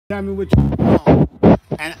Tell me what you want.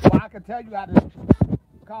 And well, I can tell you how to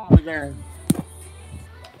call me there. What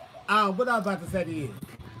I was about to say to you.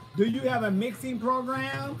 Do you have a mixing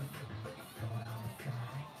program?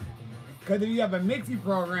 Because if you have a mixing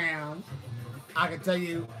program, I can tell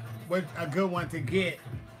you what a good one to get.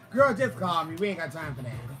 Girl, just call me. We ain't got time for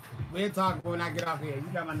that. We'll talk when I get off here. You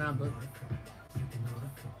got my number.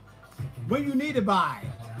 When you need to buy.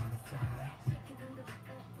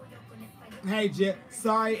 Hey, Jeff.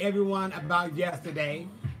 Sorry, everyone, about yesterday.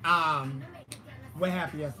 Um, what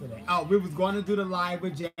happened yesterday? Oh, we was going to do the live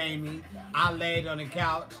with Jamie. I laid on the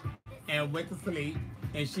couch and went to sleep,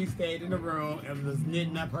 and she stayed in the room and was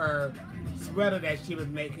knitting up her sweater that she was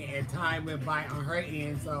making, and time went by on her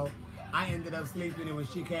end, so I ended up sleeping, and when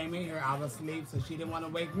she came in here, I was asleep, so she didn't want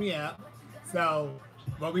to wake me up. So,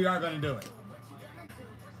 but we are going to do it.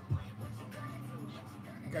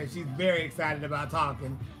 Okay, she's very excited about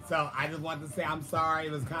talking. So I just wanted to say I'm sorry.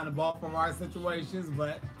 It was kind of both of our situations,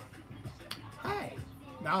 but hey,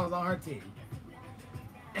 that was on her team.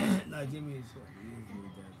 No, Jimmy is short.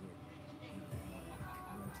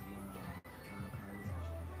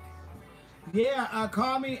 Yeah,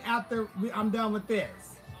 call me after I'm done with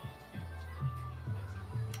this.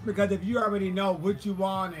 Because if you already know what you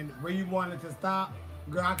want and where you want it to stop,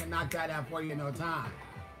 girl, I can knock that out for you in no time.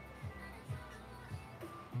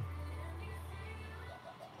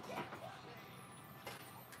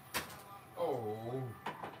 Oh,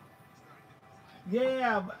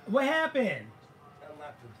 Yeah, what happened? I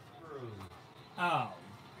left it through. Oh,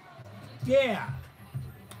 yeah.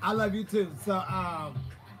 I love you too. So, I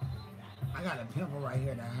got a pimple right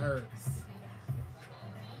here that hurts.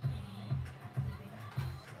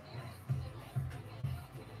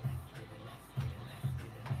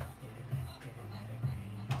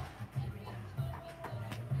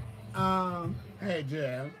 Hey,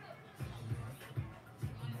 Jeff.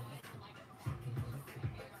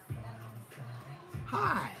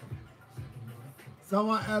 Hi.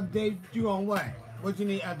 Someone update you on what? What you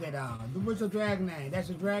need update on? What's your drag name? That's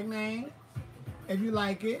your drag name? If you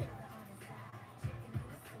like it.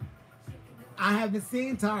 I haven't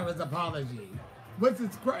seen Tyra's apology, which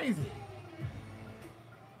is crazy.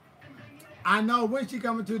 I know when she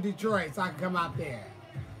coming to Detroit, so I can come out there.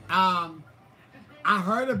 Um, I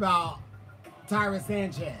heard about Tyra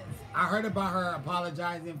Sanchez. I heard about her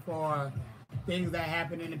apologizing for things that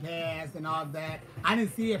happened in the past and all that. I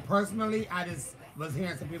didn't see it personally. I just was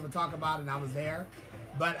hearing some people talk about it and I was there.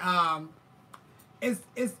 But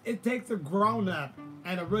it takes a grown up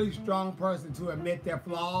and a really strong person to admit their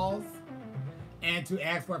flaws and to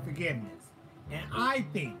ask for forgiveness. And I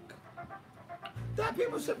think that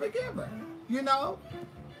people should forgive her. You know,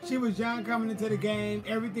 she was young coming into the game.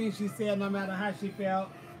 Everything she said, no matter how she felt,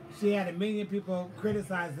 she had a million people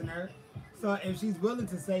criticizing her. So if she's willing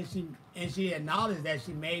to say she acknowledged that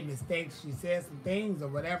she made mistakes, she said some things or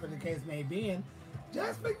whatever the case may be, and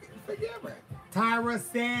just forgive her. Tyra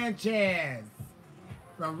Sanchez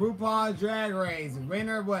from RuPaul's Drag Race,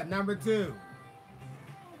 winner what, #2.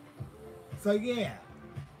 So yeah,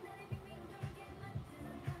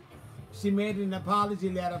 she made an apology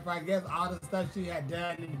letter for I guess all the stuff she had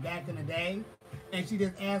done back in the day, and she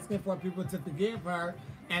just asking for people to forgive her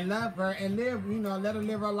and love her and live, let her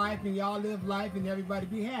live her life and y'all live life and everybody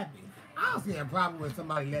be happy. I don't see a problem with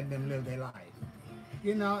somebody letting them live their life.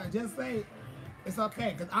 Just say it's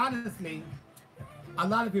okay. Because honestly, a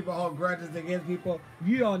lot of people hold grudges against people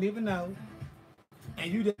you don't even know, and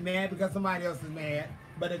you just mad because somebody else is mad.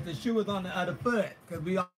 But if the shoe was on the other foot, because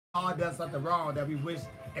we all done something wrong that we wish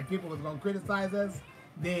if people was gonna criticize us,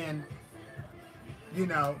 then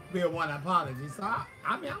we'll want an apology. So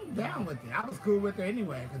I mean, I'm down with it. I was cool with her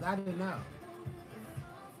anyway because I didn't know.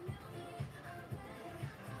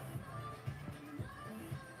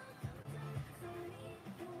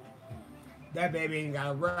 That baby ain't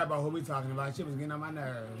got to worry about who we talking about. She was getting on my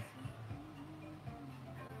nerves.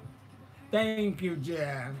 Thank you,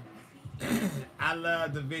 Jeff. I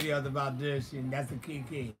love the videos about this, and that's the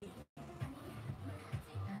key.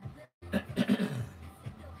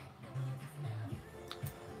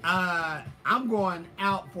 I'm going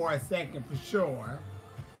out for a second for sure.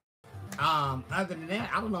 Other than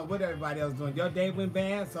that, I don't know what everybody else doing. Your day went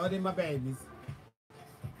bad, so did my babies.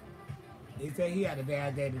 He said he had a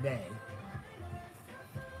bad day today.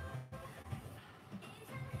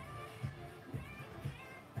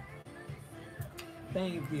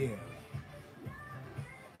 Thank you.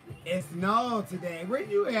 It snowed today. Where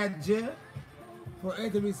you at, Jeff? For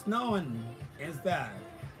it to be snowing and stuff.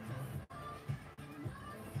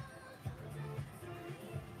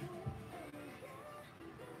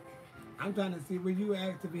 I'm trying to see where you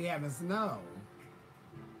at to be having snow.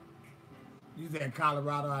 You said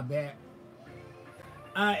Colorado, I bet.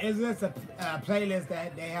 Is this a playlist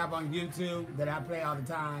that they have on YouTube that I play all the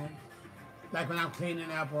time? Like when I'm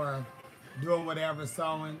cleaning up or doing whatever,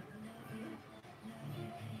 sewing.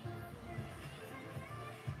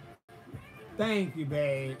 Thank you,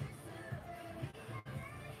 babe.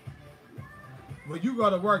 When you go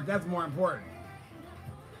to work, that's more important.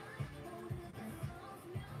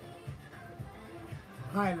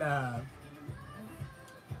 Hi, love.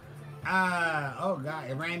 Oh God,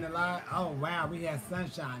 it rained a lot. Oh wow, we had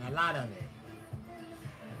sunshine, a lot of it.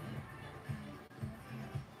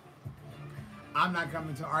 I'm not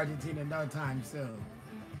coming to Argentina no time soon.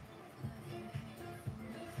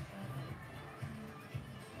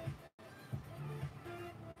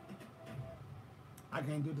 I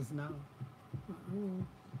can't do this now.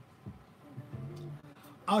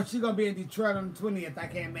 Oh, she's gonna be in Detroit on the 20th. I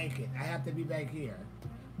can't make it. I have to be back here.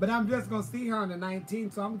 But I'm just gonna see her on the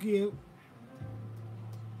 19th, so I'm cute.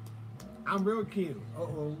 I'm real cute.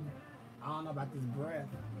 Uh-oh. I don't know about this breath.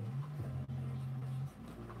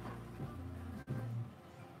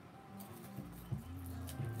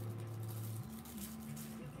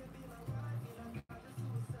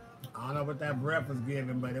 I don't know what that breath was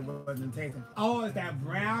giving, but it wasn't tasting. Oh, it's that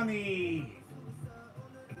brownie.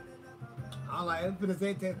 I'm like, it's gonna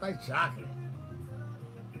say it tastes like chocolate.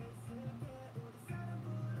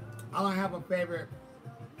 I don't have a favorite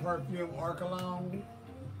perfume or cologne,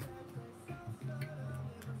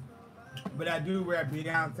 but I do wear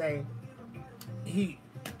Beyonce Heat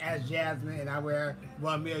as Jasmine, and I wear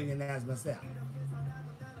 1 Million as myself.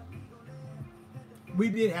 We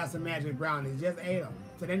did have some magic brownies, just ate them,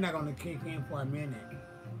 so they're not gonna kick in for a minute.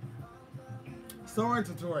 Sword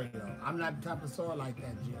tutorial. I'm not the type of sword like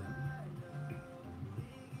that, Jim.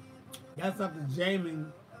 That's something Jamie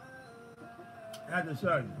had to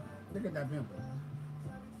show you. Look at that pimple.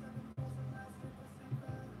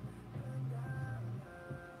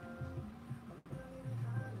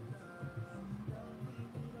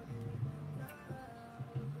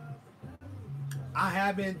 I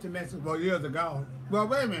have been to Mexico years ago. Well,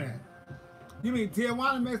 wait a minute. You mean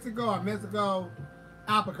Tijuana, Mexico, or Mexico,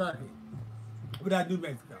 Albuquerque? But I do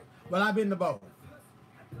Mexico. Well, I've been to both.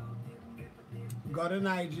 Go to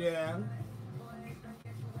Nigeria.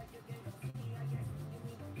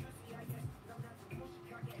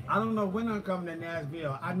 I don't know when I'm coming to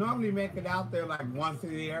Nashville. I normally make it out there like once a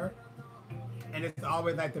year. And it's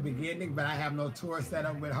always like the beginning, but I have no tour set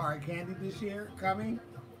up with Hard Candy this year coming.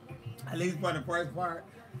 At least for the first part.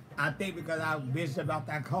 I think because I bitched about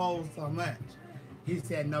that cold so much. He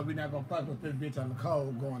said, no, we're not going to fuck with this bitch on the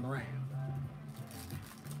cold going around.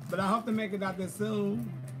 But I hope to make it out there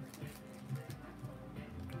soon.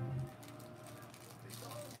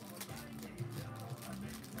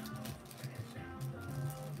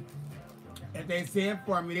 If they send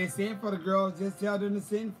for me, they send for the girls, just tell them to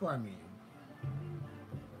send for me.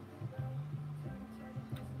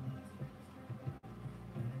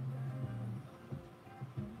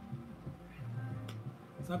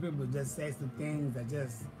 Some people just say some things that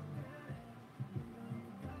just...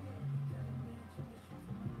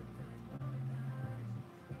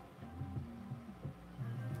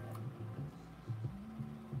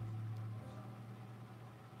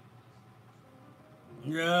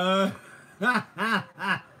 Yeah.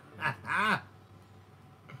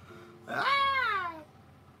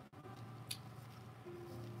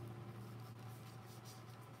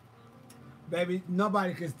 Baby,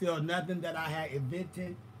 nobody can steal nothing that I had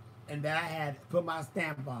invented and that I had put my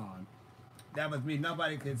stamp on. That was me.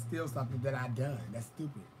 Nobody can steal something that I done. That's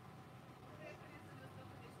stupid.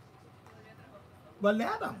 But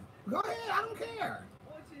let them. Go ahead. I don't care.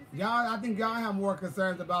 Y'all, I think y'all have more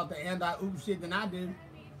concerns about the anti-oop shit than I do.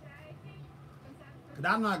 Because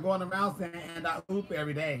I'm not going around saying anti-oop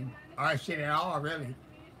every day. Or shit at all, really.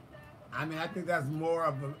 I mean, I think that's more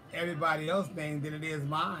of everybody else thing than it is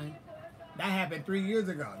mine. That happened 3 years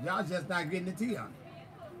ago. Y'all just not getting the tea on it.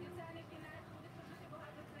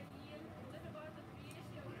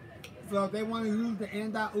 So if they want to use the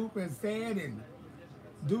anti-oop and say it and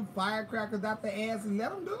do firecrackers out the ass, and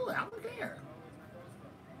let them do it. I don't care.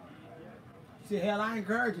 Shit, hell, I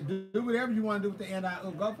encourage you. Do whatever you want to do with the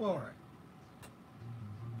anti-oop. Go for it.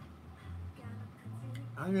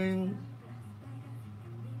 I mean,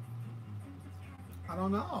 I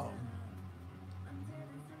don't know.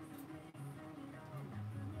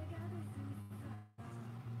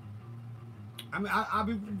 I mean, I'll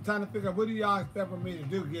be trying to figure out what do y'all expect from me to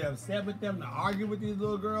do? Get upset with them, to argue with these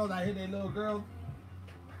little girls? I hear they little girls.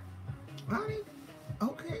 Honey,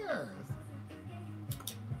 who cares?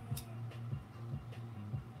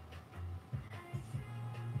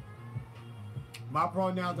 My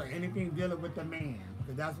pronouns are anything dealing with the man,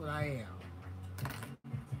 because that's what I am.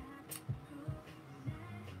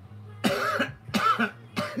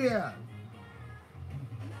 Yeah.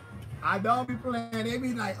 I don't be playing. They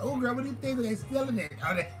be like, oh girl, what do you think? They stealing it.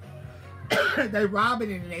 Or they robbing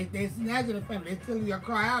it and they snatching it from you. They stealing your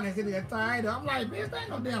crown. They stealing your title. I'm like, bitch, there ain't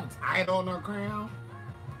no damn title no crown.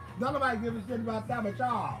 Don't nobody give a shit about that but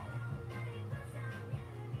y'all.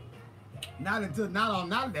 Not on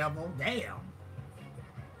that level. Damn.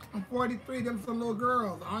 I'm 43. Them some little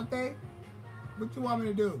girls, aren't they? What you want me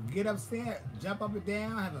to do? Get upset, jump up and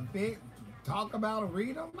down, have a fit, talk about them,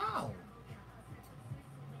 read them? No.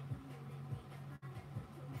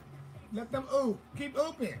 Let them oop. Keep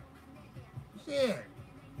ooping. Shit.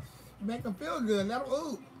 Make them feel good. Let them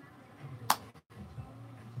oop.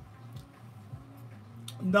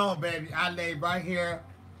 No, baby. I lay right here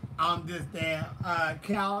on this damn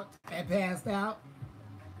couch and passed out.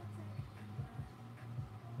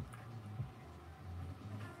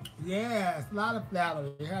 Yes, a lot of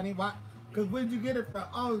flattery, honey. Why? Because where'd you get it from?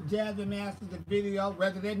 Oh, Jasmine Masters, the video,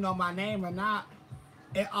 whether they know my name or not,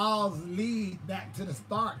 it all leads back to the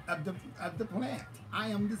start of the plant. I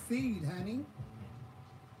am the seed, honey.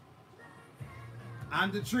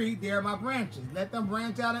 I'm the tree, they're my branches. Let them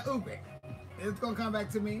branch out and oop it. It's gonna come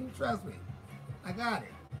back to me, trust me. I got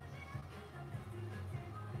it.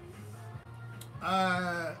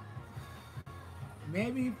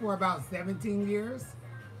 Maybe for about 17 years.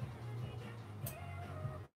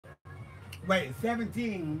 Wait,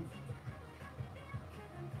 17.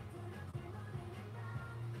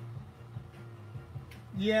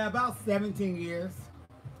 Yeah, about 17 years.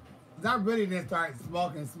 'Cause I really didn't start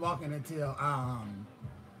smoking until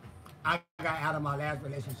I got out of my last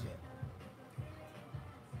relationship.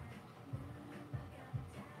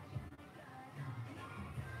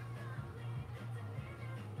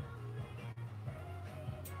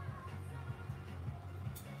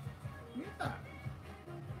 Yeah.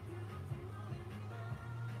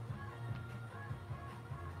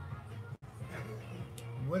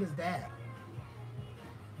 What is that?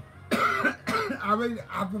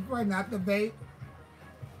 I prefer not to vape,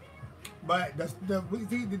 but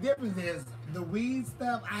the difference is the weed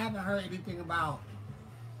stuff. I haven't heard anything about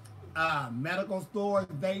medical stores,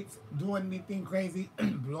 vapes doing anything crazy,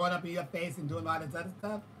 blowing up in your face and doing all this other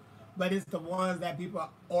stuff. But it's the ones that people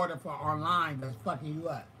order for online that's fucking you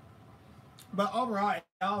up. But overall, it's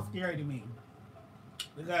all scary to me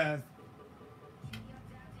because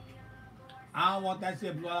I don't want that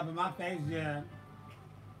shit blowing up in my face. Yeah,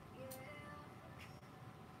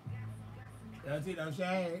 don't see no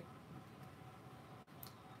shade.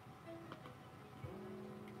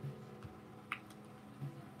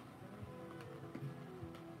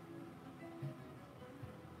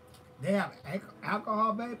 They have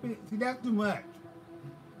alcohol, baby. See, that's too much.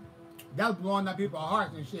 That's blowing up people's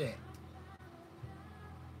hearts and shit.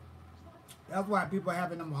 That's why people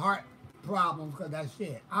having them heart problems because that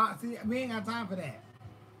shit. See, we ain't got time for that.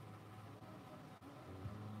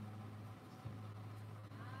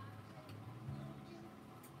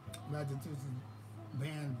 Massachusetts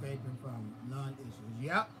banned vaping from lung issues.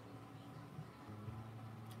 Yep,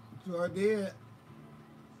 sure did.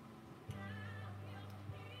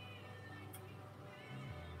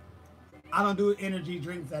 I don't do energy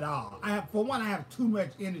drinks at all. For one, I have too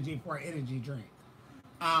much energy for an energy drink.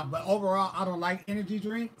 But overall, I don't like energy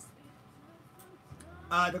drinks.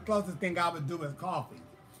 The closest thing I would do is coffee.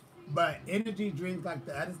 But energy drinks like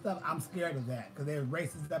the other stuff, I'm scared of that because it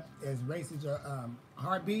races your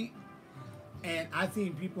heartbeat. And I've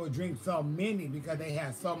seen people drink so many because they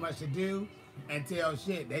had so much to do until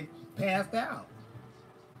shit, they passed out.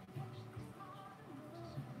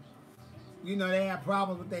 You know, they had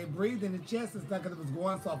problems with their breathing, the chest and stuff because it was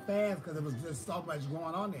going so fast because it was just so much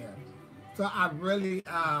going on there. So I really,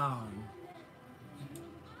 I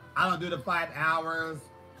don't do the 5 hours.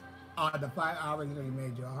 The 5 hours really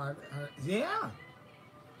made your heart hurt. Yeah,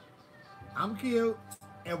 I'm cute.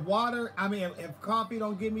 If water, if coffee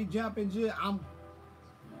don't get me jumping, it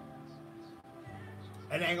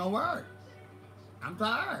ain't gonna work. I'm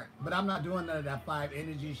tired, but I'm not doing none of that 5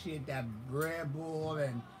 energy shit, that Red Bull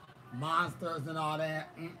and Monsters and all that.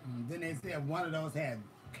 Then they said one of those had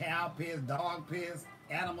cow piss, dog piss,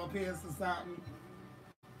 animal piss or something.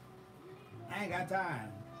 I ain't got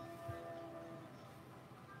time.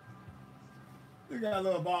 You got a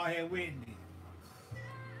little bald head with me.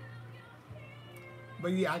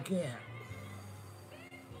 But yeah, I can't.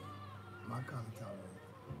 My color tolerance,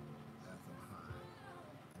 that's so high.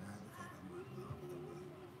 And I had to take a month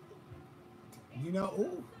off. You know,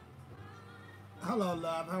 ooh. Hello,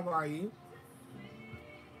 love. How are you?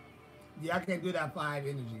 Yeah, I can't do that 5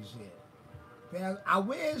 energy shit. Man, I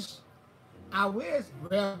wish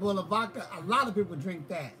Red Bull and vodka. A lot of people drink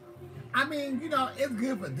that. I mean, you know, it's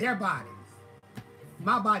good for their bodies.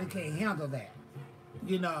 My body can't handle that.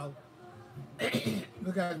 You know,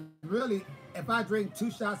 because really, if I drink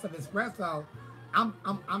 2 shots of espresso,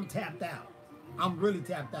 I'm tapped out. I'm really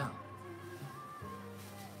tapped out.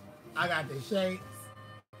 I got the shakes.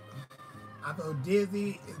 I feel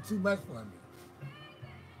dizzy. It's too much for me.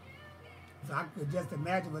 So I could just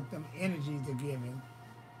imagine what them energies are giving.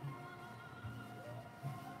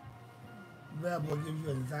 Red Bull gives you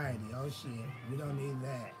anxiety. Oh shit, we don't need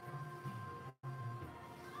that.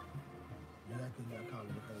 Yeah, I think I call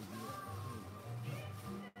it because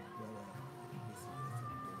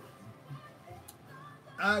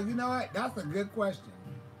you know what? That's a good question.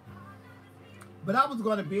 But I was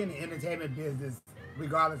going to be in the entertainment business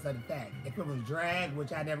regardless of the fact. If it was drag,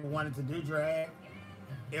 which I never wanted to do drag,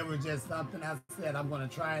 it was just something I said I'm going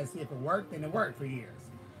to try and see if it worked, and it worked for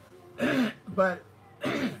years. But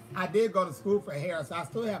I did go to school for hair, so I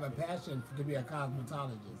still have a passion to be a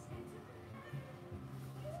cosmetologist.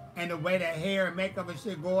 And the way that hair and makeup and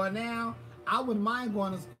shit going now, I wouldn't mind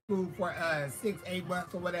going to school for 6, 8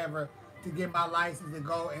 months or whatever to get my license and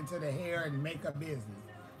go into the hair and makeup business.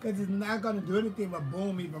 Because it's not going to do anything but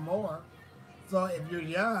boom even more. So if you're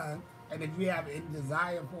young and if you have any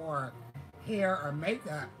desire for hair or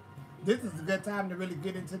makeup, this is a good time to really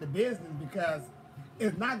get into the business because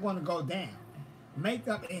it's not going to go down.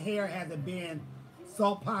 Makeup and hair hasn't been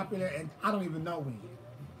so popular, and I don't even know when.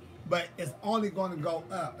 But it's only going to go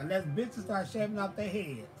up. Unless bitches start shaving off their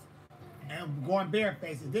heads and going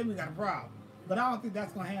barefaced, then we got a problem. But I don't think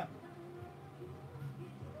that's going to happen.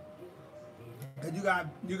 Because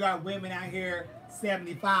you got women out here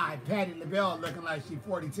 75, Patti LaBelle looking like she's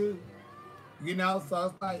 42. You know, so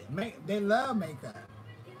it's like they love makeup.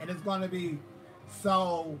 And it's going to be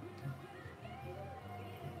so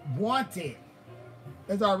wanted.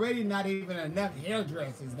 There's already not even enough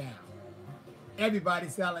hairdressers now.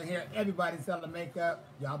 Everybody's selling hair. Everybody's selling makeup.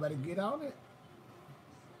 Y'all better get on it.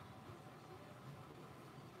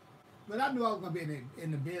 But I knew I was going to be in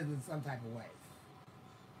the business some type of way.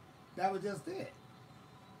 That was just it.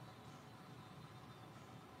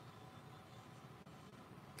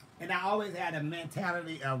 And I always had a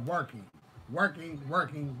mentality of working.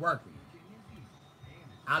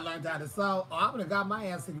 I learned how to sew. Oh, I would have got my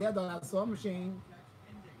ass together on a sewing machine.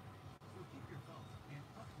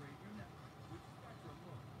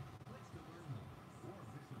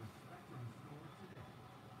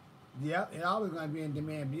 Yep, it always going to be in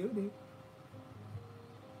demand beauty.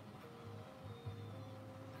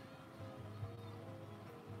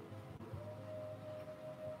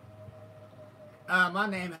 My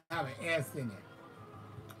name have an S in it.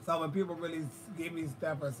 So when people really give me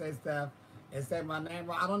stuff or say stuff and say my name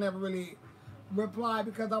wrong, I don't ever really reply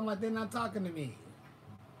because I'm like, they're not talking to me.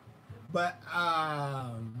 But,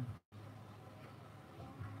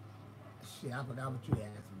 shit, I forgot what you asked me,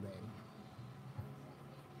 baby.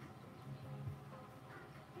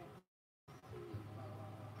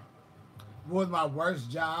 What was my worst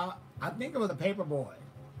job? I think it was a paper boy.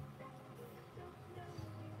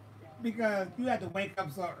 Because you had to wake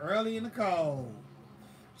up so early in the cold.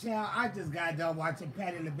 Child, I just got done watching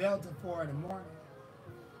Patti LaBelle till 4 in the morning.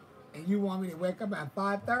 And you want me to wake up at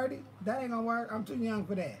 5:30? That ain't gonna work. I'm too young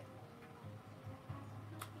for that.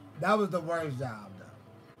 That was the worst job, though.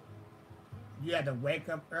 You had to wake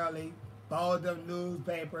up early, fold them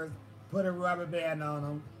newspapers, put a rubber band on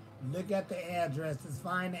them, look at the addresses,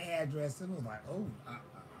 find the addresses. It was like, oh,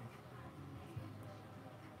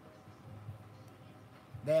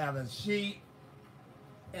 They have a sheet,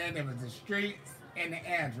 and it was the streets and the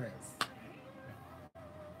address.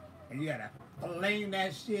 And you gotta blame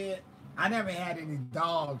that shit. I never had any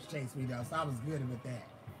dogs chase me though, so I was good with that.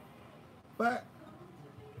 But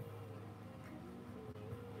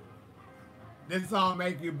this song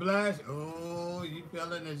make you blush? Oh, you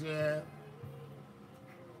feeling it, yeah?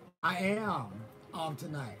 I am off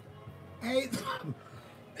tonight. Hey,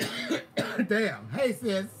 damn. Hey,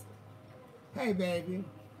 sis. Hey, baby.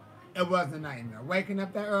 It was a nightmare. Waking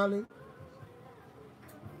up that early.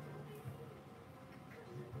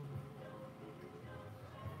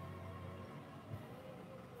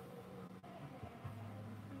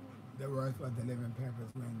 The worst was to live in Pampers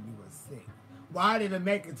when you were sick. Well, I didn't even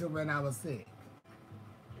make it to when I was sick.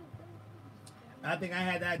 I think I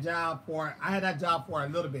had that job for a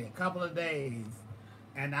little bit, a couple of days.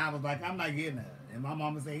 And I was like, I'm not getting up. And my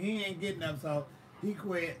mama said, he ain't getting up, so he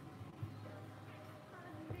quit.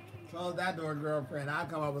 Close that door, girlfriend. I'll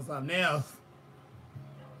come up with something else.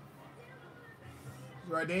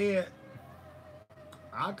 Sure did.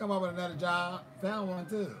 I'll come up with another job. Found one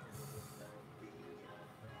too.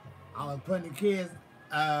 I was putting the kids'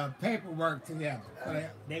 paperwork together. So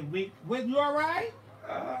they week. Was you all right?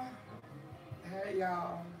 Uh, hey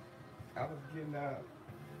y'all. I was getting up.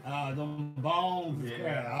 Them bones is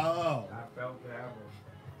cracked. Oh. I felt that one.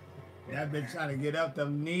 That bitch trying to get up,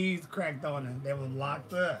 them knees cracked on her. They was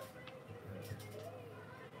locked up.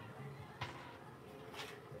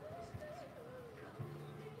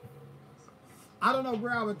 I don't know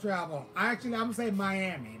where I would travel. I'm gonna say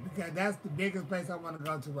Miami because that's the biggest place I want to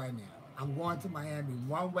go to right now. I'm going to Miami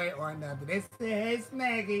one way or another. They say, "Hey,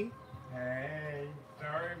 Snaggy." Hey,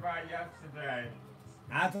 sorry about yesterday.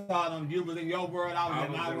 I told them you was in your world, I was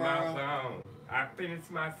in my world. Zone. I finished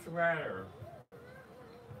my sweater.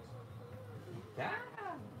 Ah.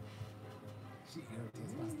 She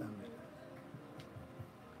irritates my stomach.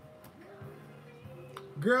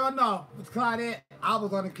 Girl, no. With Claudette, I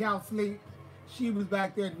was on the couch sleep. She was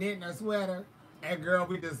back there knitting her sweater. And girl,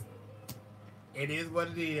 it is what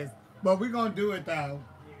it is. But we're going to do it though.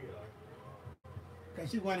 Because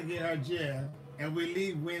she want to get her gym. And we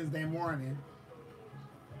leave Wednesday morning.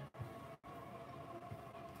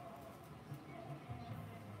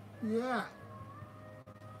 Yeah.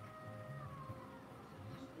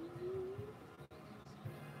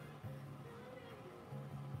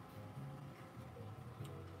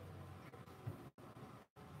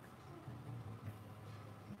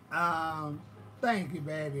 Thank you,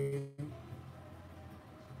 baby.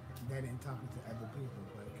 They didn't talk to other people,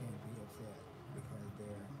 but can't be upset because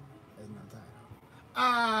there's no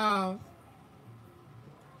title.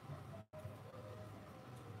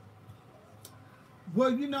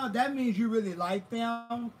 Well, that means you really like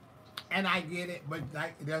them, and I get it, but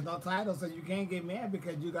like, there's no title, so you can't get mad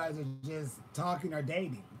because you guys are just talking or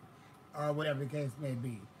dating, or whatever the case may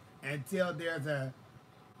be, until there's a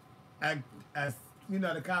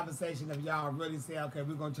the conversation of y'all really say, okay,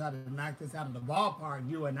 we're gonna try to knock this out of the ballpark,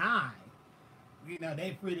 you and I.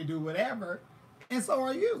 They free to do whatever, and so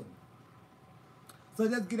are you. So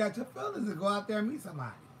just get out your feelings and go out there and meet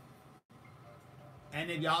somebody. And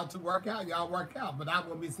if y'all two work out, y'all work out. But I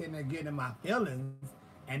won't be sitting there getting in my feelings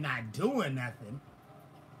and not doing nothing.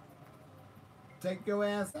 Take your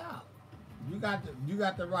ass out. You got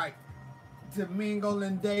the right to mingle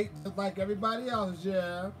and date just like everybody else,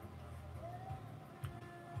 yeah.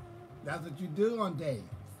 That's what you do on dates.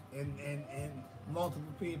 And multiple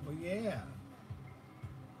people, yeah.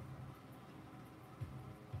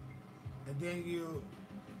 And then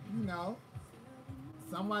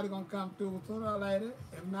somebody gonna come through sooner or later.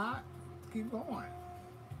 If not, keep going.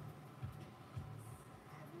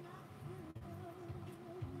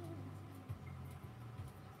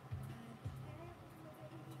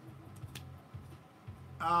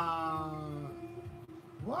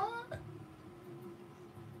 What?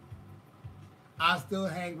 I still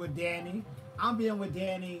hang with Danny. I'm being with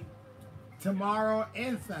Danny tomorrow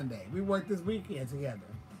and Sunday. We work this weekend together.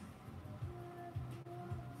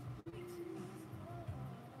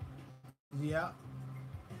 Yep.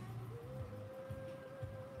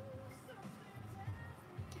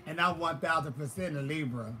 And I'm 1,000% a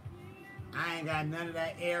Libra. I ain't got none of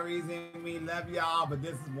that Aries in me. Love y'all, but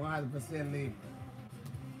this is 100% Libra.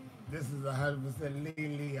 This is 100%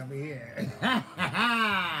 Lily over here.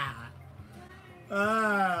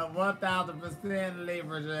 1,000%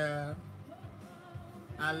 Libra, yeah.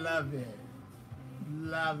 I love it.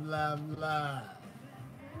 Love, love, love.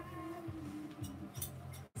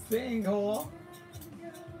 Sing, whore.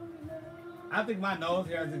 I think my nose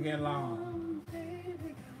hairs are getting long.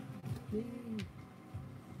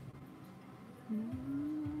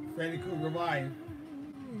 Freddy Krueger wife.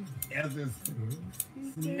 Elsa's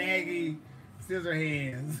snaggy scissor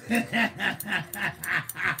hands.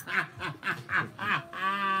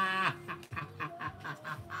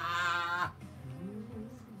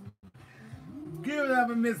 Give it up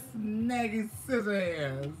for Miss Snaggy Scissor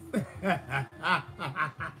Hands.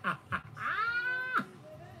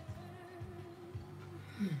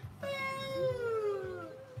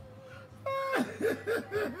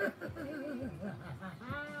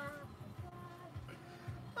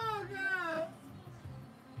 Oh God.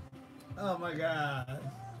 Oh my God.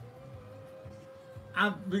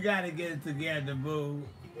 We gotta get it together, boo.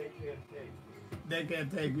 They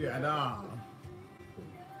can't take you at all.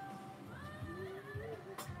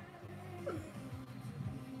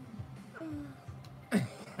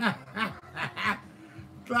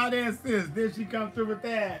 Claudia sis, did she come through with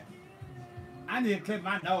that? I need to clip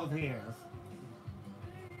my nose hairs.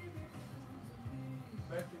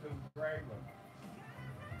 Especially them gray ones.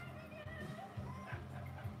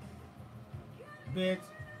 Bitch,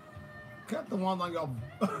 cut the ones on your.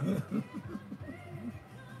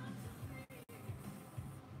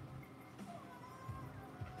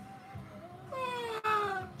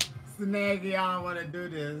 Snaggy, I don't want to do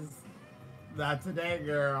this. Not today,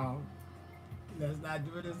 girl. Let's not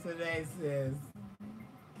do this today, sis.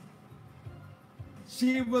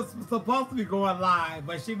 She was supposed to be going live,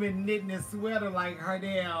 but she been knitting this sweater like her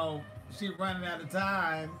damn. She running out of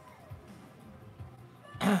time.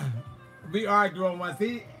 We are doing one.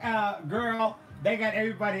 See, girl, they got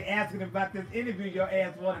everybody asking about this interview your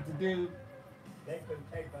ass wanted to do. They couldn't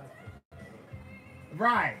take us.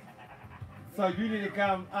 Right. So you need to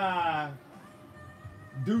come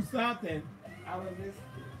do something. I'm a mystery.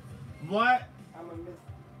 What? I'm a mystery.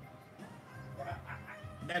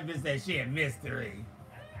 That bitch said she a mystery.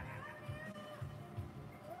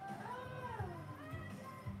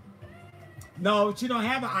 No, she don't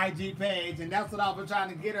have an IG page, and that's what I was trying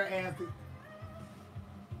to get her ass to.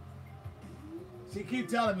 She keep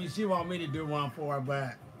telling me she want me to do one for her,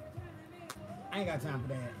 but I ain't got time for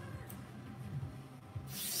that.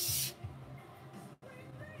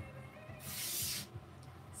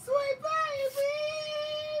 Sweet baby!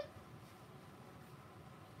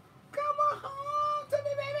 Come on home to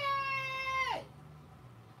me, baby!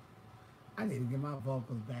 I need to get my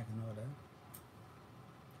vocals back in order.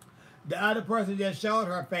 The other person just showed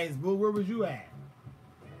her face. Boo, where was you at?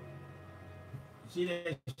 She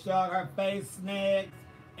just showed her face, snags,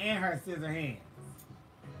 and her scissor hands.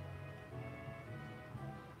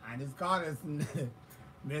 I just called her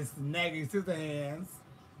Miss Snaggy Scissor Hands.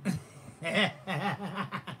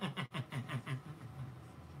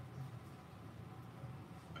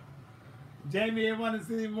 Jamie, you want to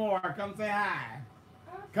see more? Come say hi.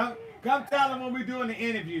 Come tell them when we're doing the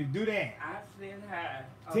interview. Do that. I said hi.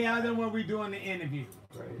 Tell them when we're doing the interview.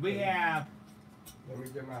 We have Let me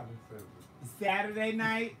get my scissors. Saturday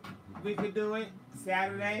night. We could do it.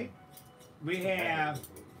 Saturday. We have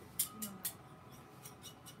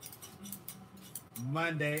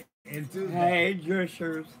Monday and Tuesday. Hey,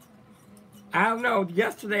 Jushers. I don't know.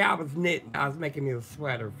 Yesterday I was knitting. I was making me a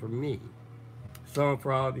sweater for me. So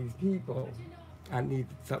for all these people, I needed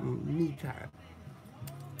something me time.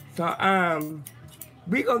 So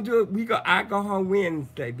we gonna do it. I go home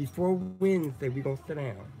Wednesday. Before Wednesday, we gonna sit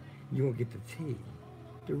down. You gonna get the tea,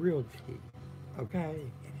 the real tea,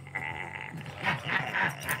 okay?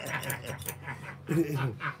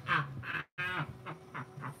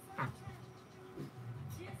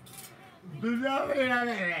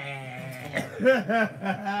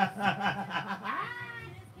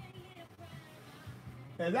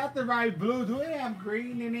 Is that the right blue? Do it have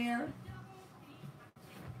green in there?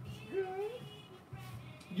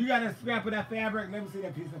 You got a scrap of that fabric? Let me see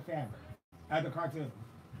that piece of fabric. At the cartoon.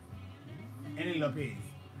 Any little piece.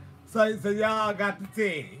 So y'all got the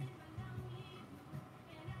tea.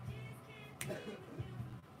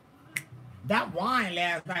 That wine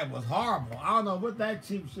last night was horrible. I don't know what that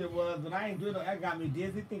cheap shit was, but I ain't doing it. That got me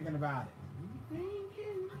dizzy thinking about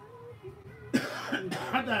it.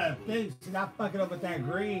 I gotta think, should I fuck it up with that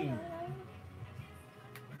green?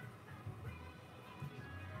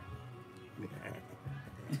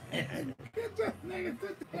 Get this nigga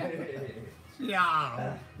to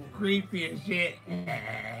y'all creepy and shit.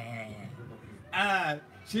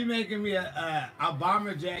 She making me a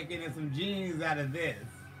bomber jacket and some jeans out of this.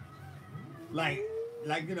 Like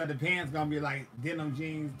you know, the pants gonna be like denim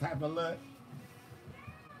jeans type of look.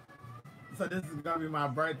 So this is gonna be my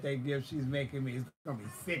birthday gift she's making me. It's gonna be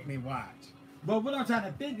sickening watch. But what I'm trying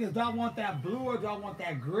to think is, do I want that blue or do I want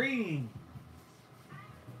that green?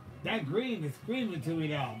 That green is screaming to me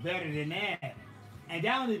though, better than that. And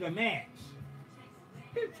that don't even match.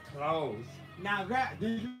 It's close. Now,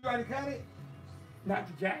 did you already cut it? Not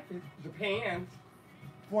the jacket, the pants.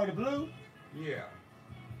 For the blue? Yeah.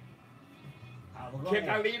 Well, Can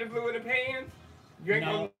I leave the blue in the pants? You ain't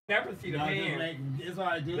gonna never see the pants. It's all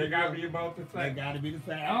right, dude. They gotta be about the same. They gotta be the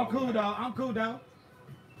same. I'm cool though.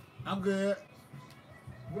 I'm good.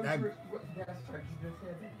 What dress shirt you just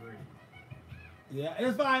had that green? Yeah,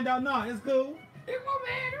 it's fine though. No, it's cool. It won't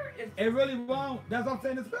matter. It really won't. That's what I'm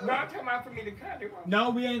saying. It's cool. No, I'm talking about for me to cut it. No,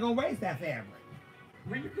 we ain't gonna waste that fabric.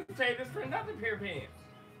 Well, you could save this for another pair of pants.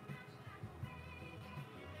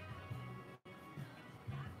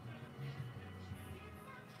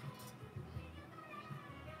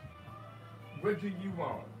 What do you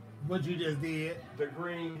want? What you just did? The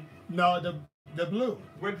green. No, the blue.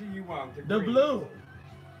 What do you want? The blue.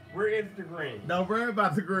 Where is the green? Don't worry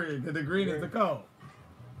about the green, because the green is the coat.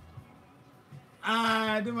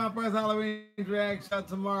 I do my first Halloween drag show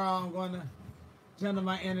tomorrow. I'm going to channel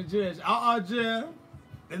my inner Jewish. Jim.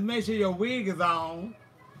 And make sure your wig is on.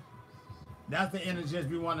 That's the inner just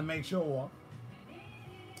we want to make sure.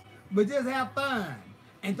 But just have fun.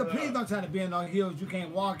 And so please don't try to be in no heels you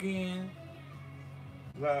can't walk in.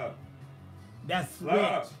 Love. That's switch.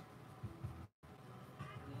 Love.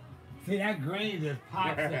 See, that green just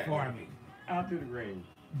pops it for me. I'll do the green.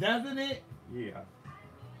 Doesn't it? Yeah.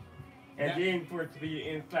 And then for it to be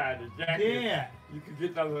inside the jacket, Yeah. you can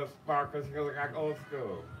get those little sparkles. You look like old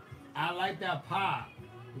school. I like that pop.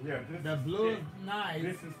 Yeah, The blue is nice.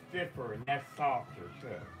 This is stiffer and that's softer too.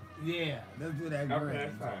 Yeah, let's do that green. Okay,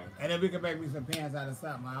 that's fine. And then we can make me some pants out of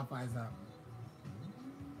something. I'll find something.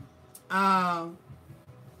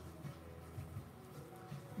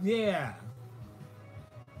 Yeah.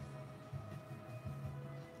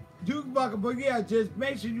 But yeah, just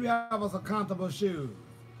make sure you have us some comfortable shoes.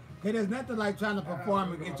 Cause there's nothing like trying to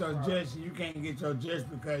perform and get your just and you can't get your just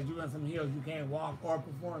because you in some heels you can't walk or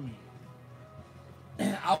perform in.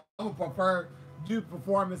 I would prefer you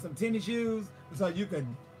perform in some tennis shoes so you could,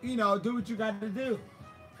 you know, do what you got to do.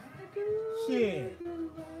 Shit.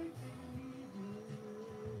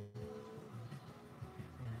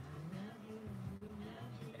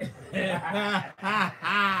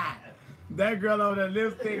 That girl over there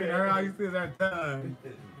lipstick and her, all you see is her tongue.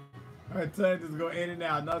 Her tongue just go in and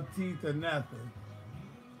out, no teeth or nothing.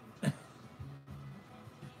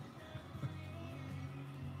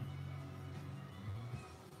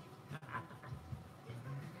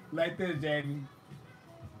 Like this, Jamie.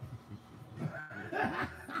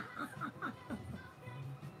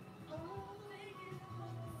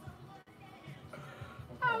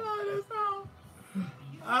 I love this song.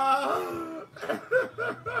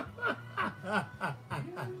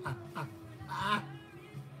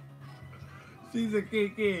 She's a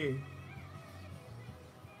kiki.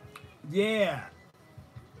 Yeah.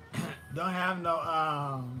 Don't have no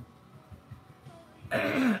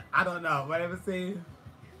I don't know. Whatever. See,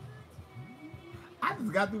 I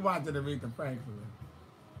just got to watching Aretha Franklin.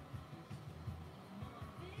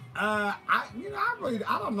 I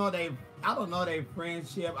don't know their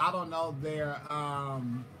friendship. I don't know their I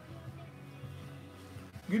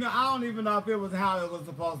don't even know if it was how it was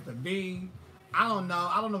supposed to be. I don't know.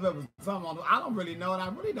 I don't know if it was something. I don't really know, and I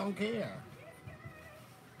really don't care.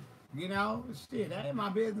 You know, shit, that ain't my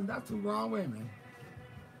business. That's two grown women.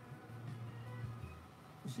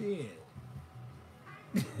 Shit.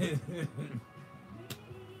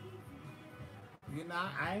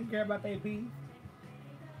 I ain't care about their beef.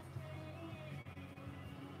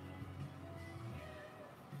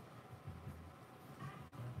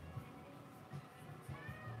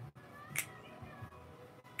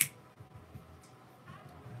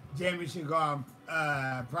 Jamie should go on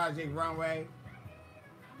Project Runway.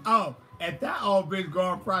 Oh, if that old bitch go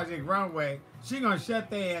on Project Runway, she gonna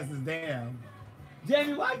shut their asses down.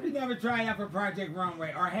 Jamie, why you never try out for Project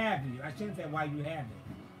Runway? Or have you? I shouldn't say why you haven't.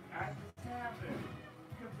 I haven't.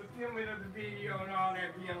 Because the filming of the video and all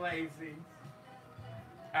that being lazy.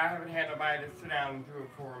 I haven't had nobody to sit down and do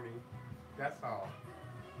it for me. That's all.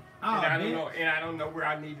 Oh, and I don't know where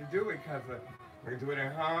I need to do it because we do it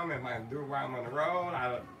at home and I do it while I'm on the road.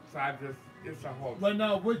 It's a whole. Well,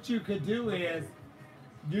 no, what you could do is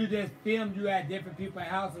you just film you at different people's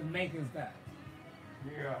houses making stuff.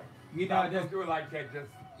 Yeah. You know, just do it like that, just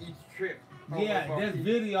each trip. Yeah, this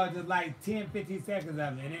video just like 10, 15 seconds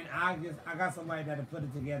of it. And then I got somebody that'll put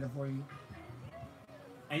it together for you.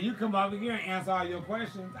 And you come over here and answer all your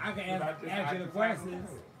questions. I can answer the questions.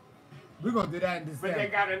 We're going to do that in December. But they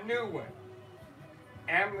got a new one.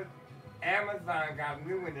 Amazon got a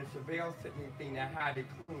new one that Chevelle sent me thing that Heidi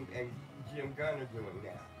Klum and Jim Gunn are doing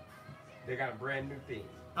now. They got a brand new thing.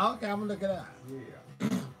 Okay, I'm going to look it up. Yeah.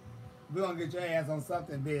 We're going to get your ass on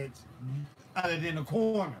something, bitch, other than the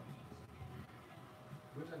corner.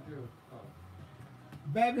 What's that do? Oh.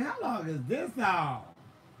 Baby, how long is this song?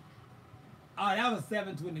 Oh, that was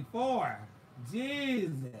 7:24.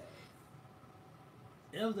 Jesus.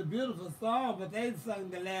 It was a beautiful song, but they sung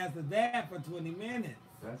the last of that for 20 minutes.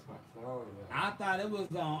 That's my song. I thought it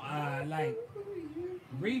was on,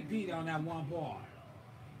 repeat on that one part.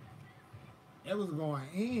 It was going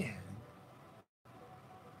in.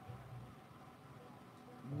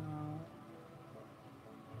 No.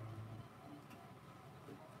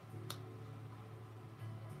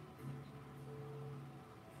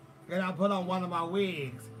 And I put on one of my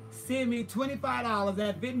wigs. Send me $25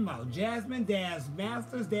 at Venmo.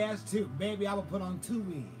 Jasmine-Masters-2. Baby, I will put on 2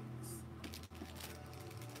 wigs.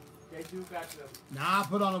 They do got the. Now I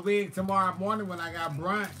put on a wig tomorrow morning when I got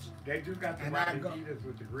brunch. They do got the white Adidas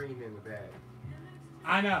with the green in the bag.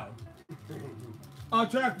 I know. Oh,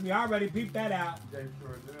 trust me, I already peeped that out. They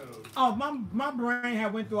sure do. Oh, my brain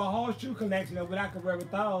had went through a whole shoe collection of what I could wear with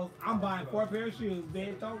those. I'm buying 4 pair of shoes,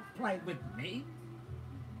 bitch. Don't play with me.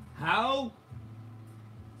 How?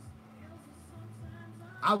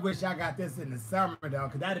 I wish I got this in the summer though,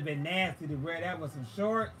 cause that'd have been nasty to wear that with some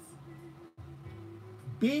shorts.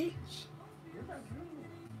 Beach.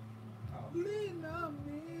 Lean on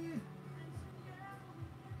me.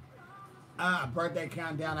 Birthday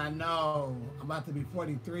countdown. I know. I'm about to be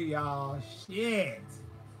 43, y'all. Shit.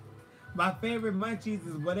 My favorite munchies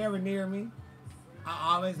is whatever near me.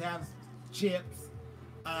 I always have chips,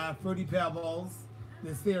 Fruity Pebbles,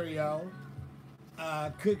 the cereal,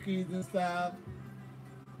 cookies and stuff,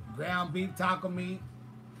 ground beef taco meat.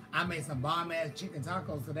 I made some bomb-ass chicken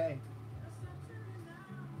tacos today.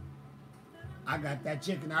 I got that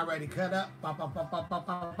chicken already cut up. Pop, pop, pop, pop, pop,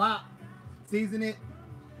 pop, pop. Season it.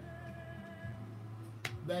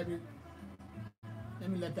 Baby, let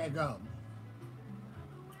me let that go.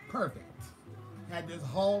 Perfect. Had this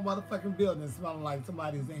whole motherfucking building smelling like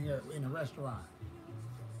somebody's in here in a restaurant.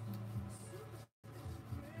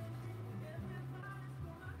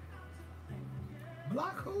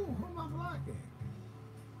 Block who? Who am I blocking?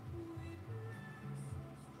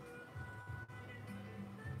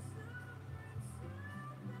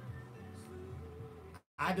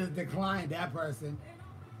 I just declined that person.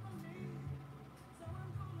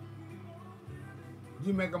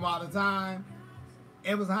 You make them all the time.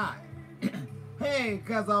 It was hot. Hey,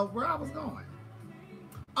 cuz where I was going.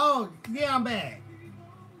 Oh, yeah, I'm back.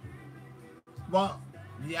 Well,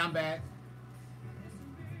 yeah, I'm back.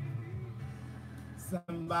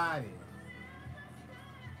 Somebody.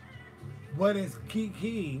 What is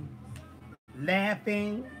Kiki?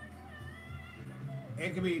 Laughing.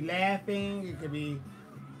 It could be laughing. It could be,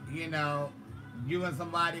 you know, you and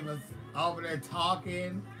somebody was over there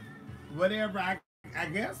talking. Whatever, I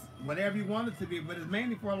guess, whatever you want it to be. But it's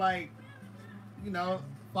mainly for, like, you know,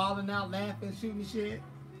 falling out, laughing, shooting shit.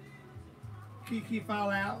 Kiki fall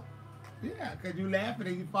out. Yeah, because you laughing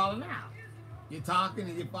and you falling out. You're talking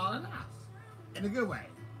and you're falling out. In a good way.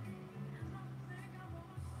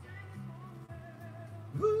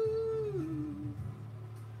 Woo.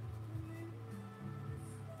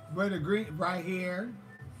 Where the green, right here.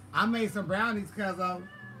 I made some brownies because of,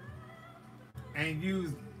 and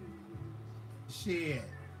used, shit,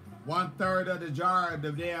 1/3 of the jar of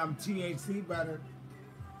the damn THC butter.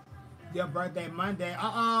 Your birthday Monday.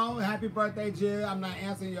 Uh-oh, happy birthday, Jill. I'm not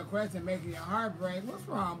answering your question, making your heart break. What's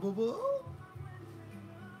wrong, boo-boo?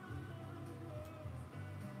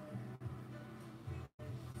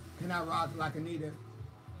 Can I rock like Anita?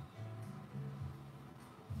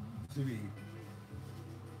 She be.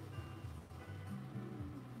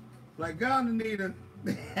 Like, go on, Anita.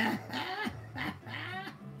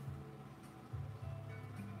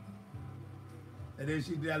 And then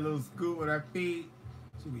she did that little scoop with her feet.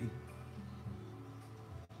 She be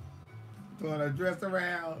throwing her dress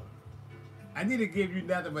around. I need to give you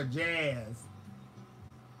nothing but jazz.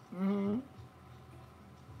 Mm-hmm.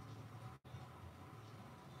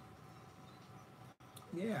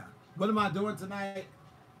 Yeah. What am I doing tonight?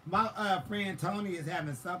 My friend Tony is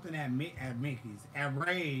having something at Mickey's, at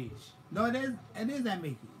Rage. No, it is at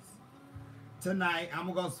Mickey's. Tonight,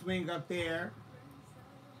 I'm going to go swing up there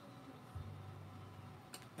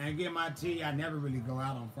and get my tea. I never really go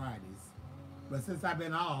out on Fridays. But since I've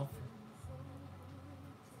been off,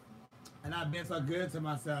 and I've been so good to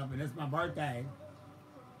myself, and it's my birthday,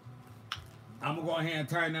 I'm going to go ahead and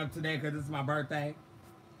turn up today because it's my birthday.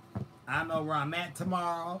 I know where I'm at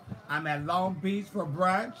tomorrow. I'm at Long Beach for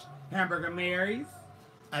brunch, Hamburger Mary's.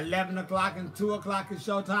 11 o'clock and 2 o'clock is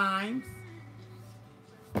show times.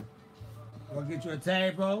 We'll get you a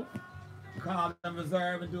table, call and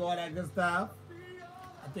reserve, and do all that good stuff.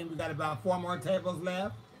 I think we got about 4 more tables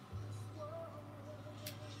left.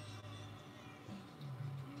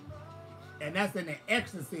 And that's in the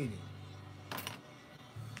extra seating.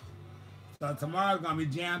 So tomorrow's gonna be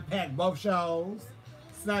jam-packed, both shows.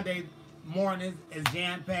 Sunday mornings is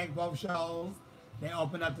jam-packed, both shows. They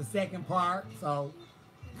open up the second part, so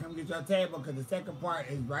come get your table because the second part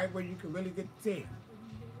is right where you can really get the tea.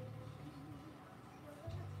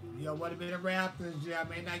 You don't want to be in the rafters, Jill. I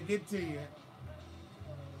may not get to you.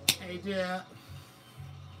 Hey, Jill.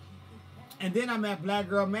 And then I'm at Black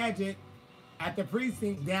Girl Magic at the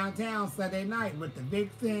precinct downtown Sunday night with the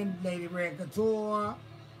Vixen, Lady Red Couture,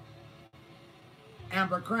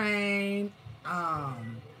 Amber Crane,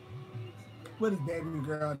 what is baby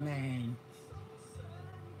girl name?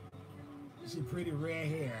 She pretty red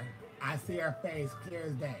hair. I see her face clear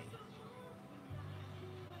as day.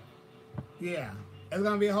 Yeah, it's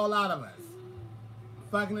gonna be a whole lot of us.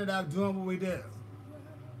 fucking it up, doing what we do.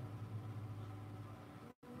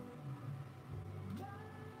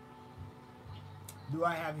 Do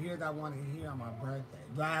I have ears I want to hear on my birthday?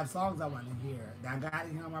 Do I have songs I want to hear that I got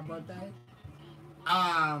to hear on my birthday?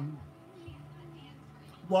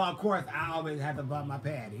 Well, of course, I always have to bump my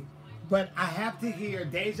patty. But I have to hear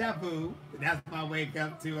Deja Vu. That's my wake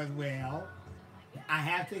up to as well. I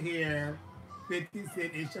have to hear 50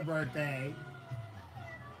 Cent, It's Your Birthday.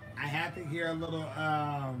 I have to hear a little,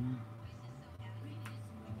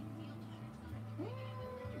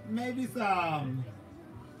 maybe some,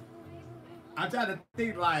 I'm trying to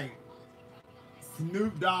think like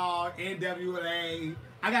Snoop Dogg, NWA.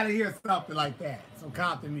 I got to hear something like that, some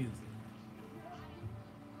Compton music.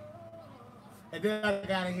 And then I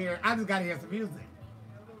just gotta hear some music.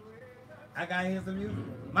 I gotta hear some music.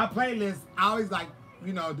 My playlist, I always like,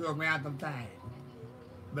 do a random thing.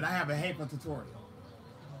 But I have a hateful tutorial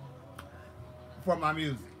for my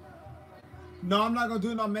music. No, I'm not gonna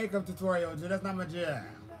do no makeup tutorial, dude. That's not my job.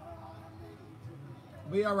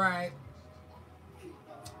 Be alright.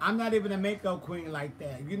 I'm not even a makeup queen like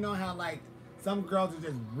that. You know how like some girls are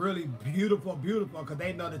just really beautiful because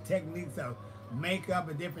they know the techniques of makeup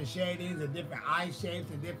and different shadings and different eye shapes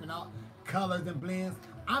and different colors and blends.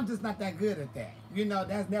 I'm just not that good at that.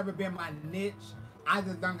 That's never been my niche. I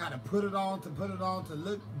just learned how to put it on to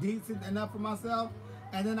look decent enough for myself,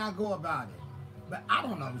 and then I go about it. But I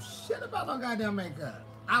don't know shit about no goddamn makeup.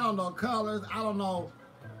 I don't know colors. I don't know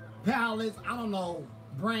palettes. I don't know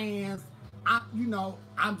brands. I don't know.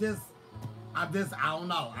 I'm just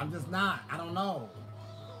not. I don't know.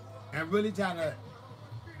 And really trying to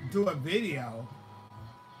do a video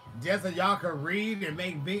just so y'all can read and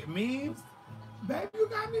make memes, baby, you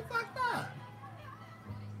got me fucked up.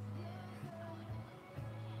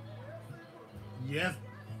 Yes,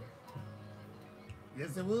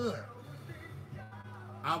 it would.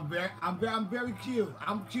 I'm very cute.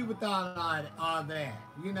 I'm cute with all that.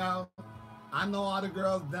 I know all the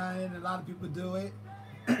girls done it, and a lot of people do it.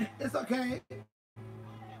 It's okay.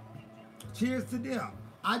 Cheers to them.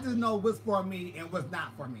 I just know what's for me and what's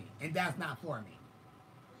not for me, and that's not for me.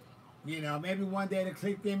 Maybe one day to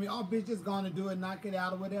click in me, oh, bitch, just gonna do it, knock it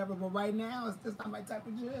out or whatever. But right now, it's just not my type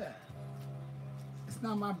of job. It's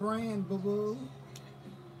not my brand, boo-boo.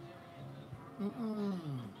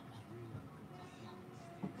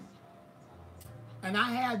 And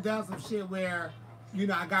I had done some shit where,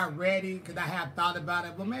 I got ready because I had thought about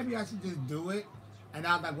it. Well, maybe I should just do it. And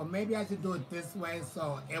I was like, well, maybe I should do it this way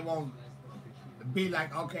so it won't be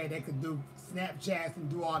like, okay, they could do Snapchats and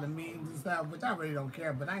do all the memes and stuff, which I really don't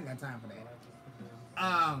care, but I ain't got time for that.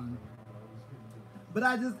 But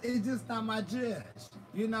it's just not my judge.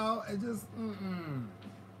 It just,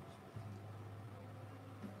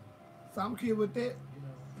 So I'm cute with it.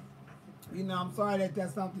 I'm sorry that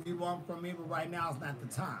that's something you want from me, but right now it's not the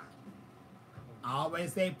time. I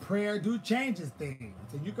always say prayer do changes things.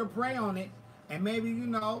 So you can pray on it, and maybe,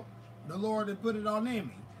 the Lord will put it on in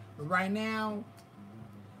me. But right now,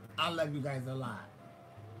 I love you guys a lot.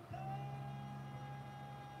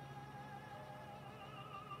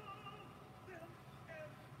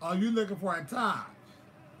 Oh, you looking for a top?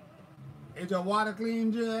 Is your water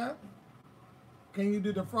clean, Jeff? Can you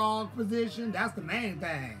do the frog position? That's the main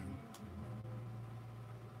thing.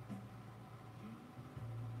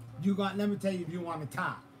 Let me tell you if you want a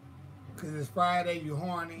top. Because it's Friday, you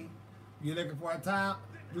horny, you looking for a top,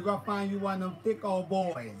 you're going to find you one of them thick old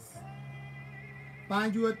boys.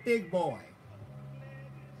 Find you a thick boy.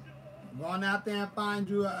 Going out there and find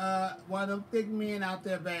you one of them thick men out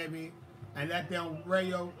there, baby, and let them wear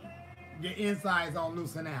your insides on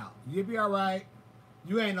loosen out. You'll be all right.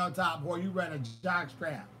 You ain't no top boy. You run a jock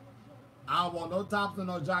strap. I don't want no tops or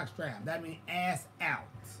no jock strap. That means ass out.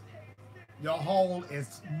 Your hole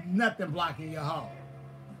is nothing blocking your hole.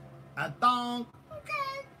 A thong,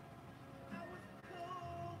 okay.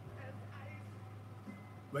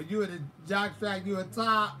 But you at a jock strap, you a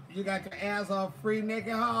top, you got your asshole free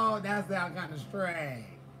naked hole, that sounds kind of strange.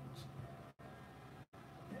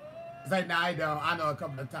 It's like, nah, I don't. I know a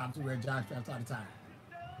couple of tops who wear jock straps all the time.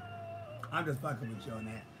 I'm just fucking with you on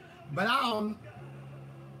that. But I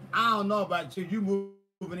don't know about you. You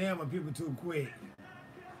moving in with people too quick.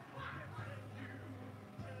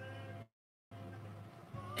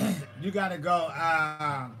 You gotta go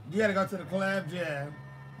to the club, yeah.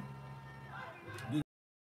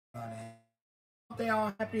 They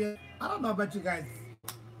all happy. I don't know about you guys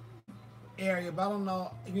area, but I don't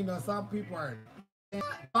know, some people are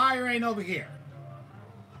fire ain't over here.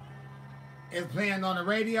 It's playing on the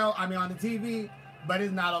radio, on the TV, but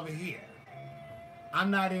it's not over here. I'm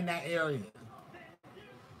not in that area.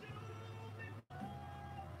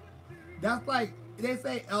 That's like they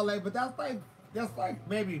say LA, but that's like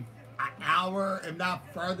maybe an hour, if not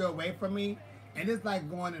further away from me, and it's like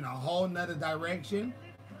going in a whole nother direction.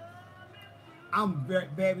 I'm very,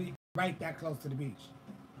 baby, right that close to the beach.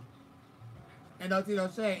 And don't you know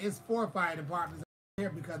what I'm saying? It's 4 fire departments here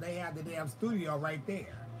because they have the damn studio right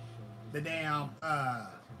there. The damn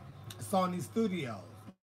Sony studios.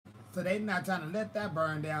 So they not trying to let that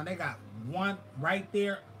burn down. They got one right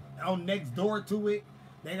there on next door to it.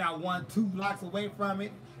 They got one 2 blocks away from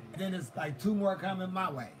it. And then it's like 2 more coming my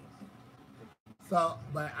way. So,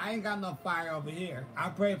 but I ain't got no fire over here. I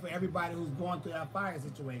pray for everybody who's going through that fire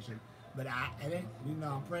situation. But it ain't, you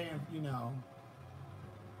know, I'm praying, you know,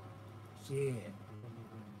 shit.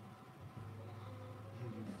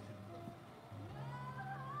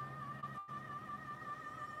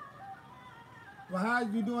 Well, how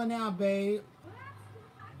you doing now, babe?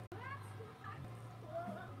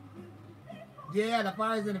 Yeah, the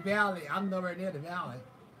fire's in the valley. I'm nowhere near the valley.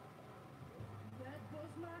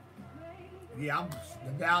 Yeah,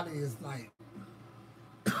 the valley is like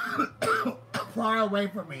far away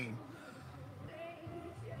from me.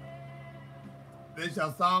 This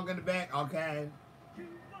your song in the back? Okay.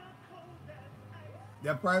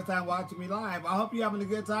 The first time watching me live. I hope you're having a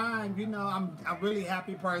good time. You know, I'm a really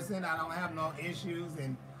happy person. I don't have no issues,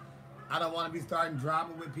 and I don't want to be starting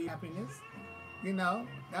drama with people. Happiness. You know,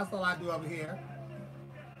 that's all I do over here.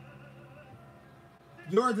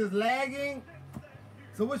 Yours is lagging.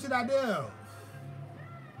 So what should I do?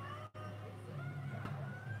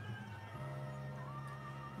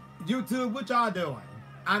 YouTube, what y'all doing?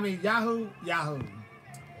 I mean, Yahoo.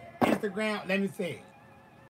 Instagram, let me see.